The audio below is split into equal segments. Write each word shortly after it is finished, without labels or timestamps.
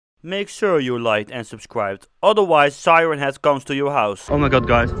Make sure you liked and subscribed, otherwise Siren Head comes to your house. Oh my god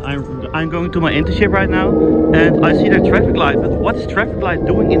guys, I'm going to my internship right now and I see the traffic light, but what is traffic light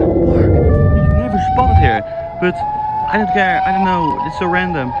doing in a park? You never spotted here, but I don't care, I don't know, it's so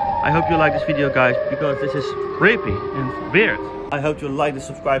random. I hope you like this video guys, because this is creepy and weird. I hope you like and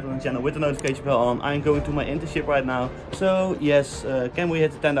subscribe on the channel with the notification bell on. I'm going to my internship right now, so yes, can we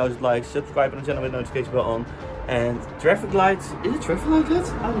hit the 10,000 likes, subscribe on the channel with the notification bell on. And traffic lights, is it traffic light that?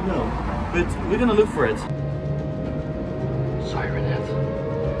 I don't know, but we're gonna look for it. Siren Head.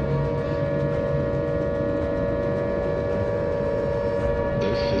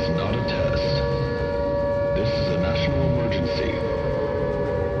 This is not a test. This is a national emergency.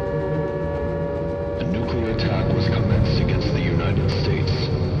 A nuclear attack was commenced against the United States.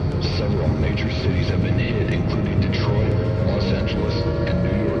 Several major cities have been hit, including Detroit, Los Angeles, and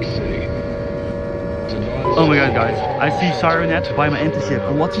New York City. Oh my god guys, I see Siren Head by my internship,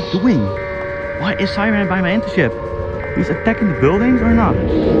 and what's he doing? Why is Siren Head by my internship? He's attacking the buildings or not?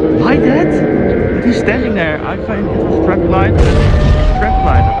 Like that? But he's standing there, I find it was traffic light, traffic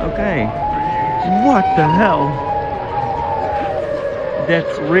light, okay. What the hell?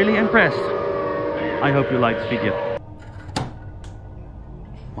 That's really impressed. I hope you like this video.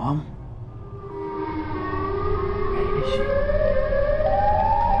 Mom? Where is she?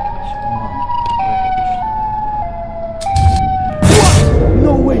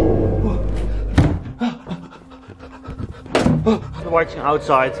 No way! Watching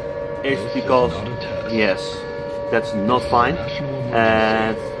outside is because, yes, that's not fine.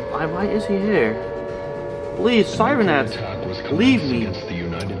 And why is he here? Please, Siren Head, leave me.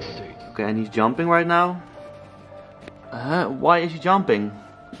 Okay, and he's jumping right now. Why is he jumping?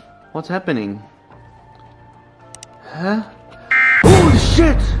 What's happening? Huh? Holy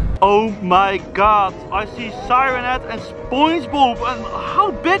shit! Oh my god, I see Siren Head and SpongeBob, and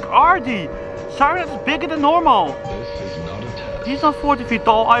how big are they? Siren Head is bigger than normal. He's not 40 feet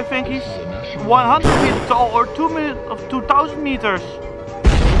tall, I think he's 100 feet tall or 2,000 meters.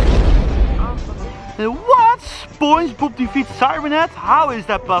 What? SpongeBob defeats Siren Head? How is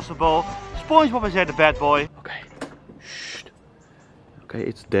that possible? SpongeBob is here the bad boy. Okay, shh. Okay,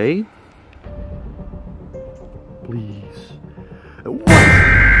 it's day. Please. What?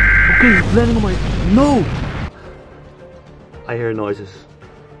 Okay, he's landing on my... No! I hear noises.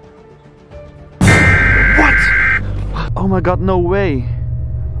 What? Oh my god, no way.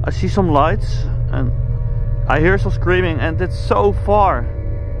 I see some lights and I hear some screaming, and it's so far.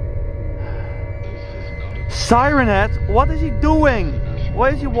 Siren Head, what is he doing? Why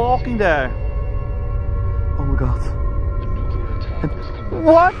is he walking there? Oh my god. And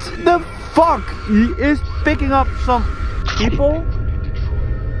what the fuck? He is picking up some people?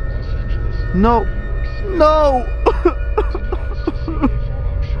 No, no,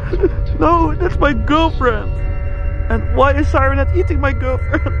 no, that's my girlfriend. And why is Siren Head eating my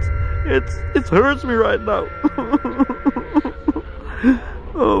girlfriend? It hurts me right now.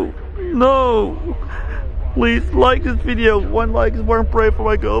 Oh no! Please like this video. 1 like is more than pray for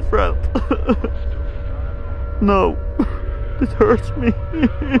my girlfriend. No, it hurts me.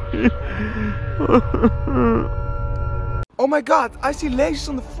 Oh my god, I see lasers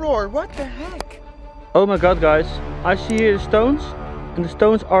on the floor, what the heck? Oh my god guys, I see here the stones, and the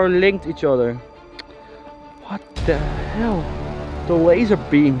stones are linked each other. What the hell? The laser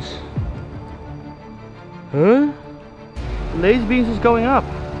beams. Huh? Laser beams is going up.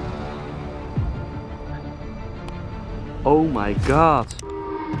 Oh my god.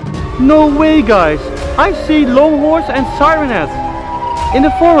 No way guys, I see Longhorns and Siren Head in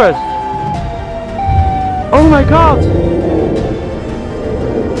the forest. Oh my god.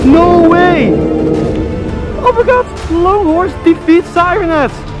 No way! Oh my god! Longhorns defeat Siren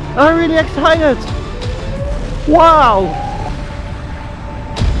Head! I'm really excited! Wow!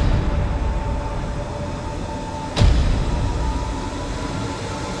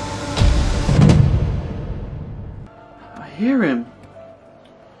 I hear him.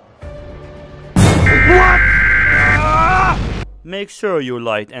 What? Make sure you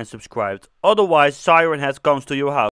liked and subscribed, otherwise Siren Head comes to your house.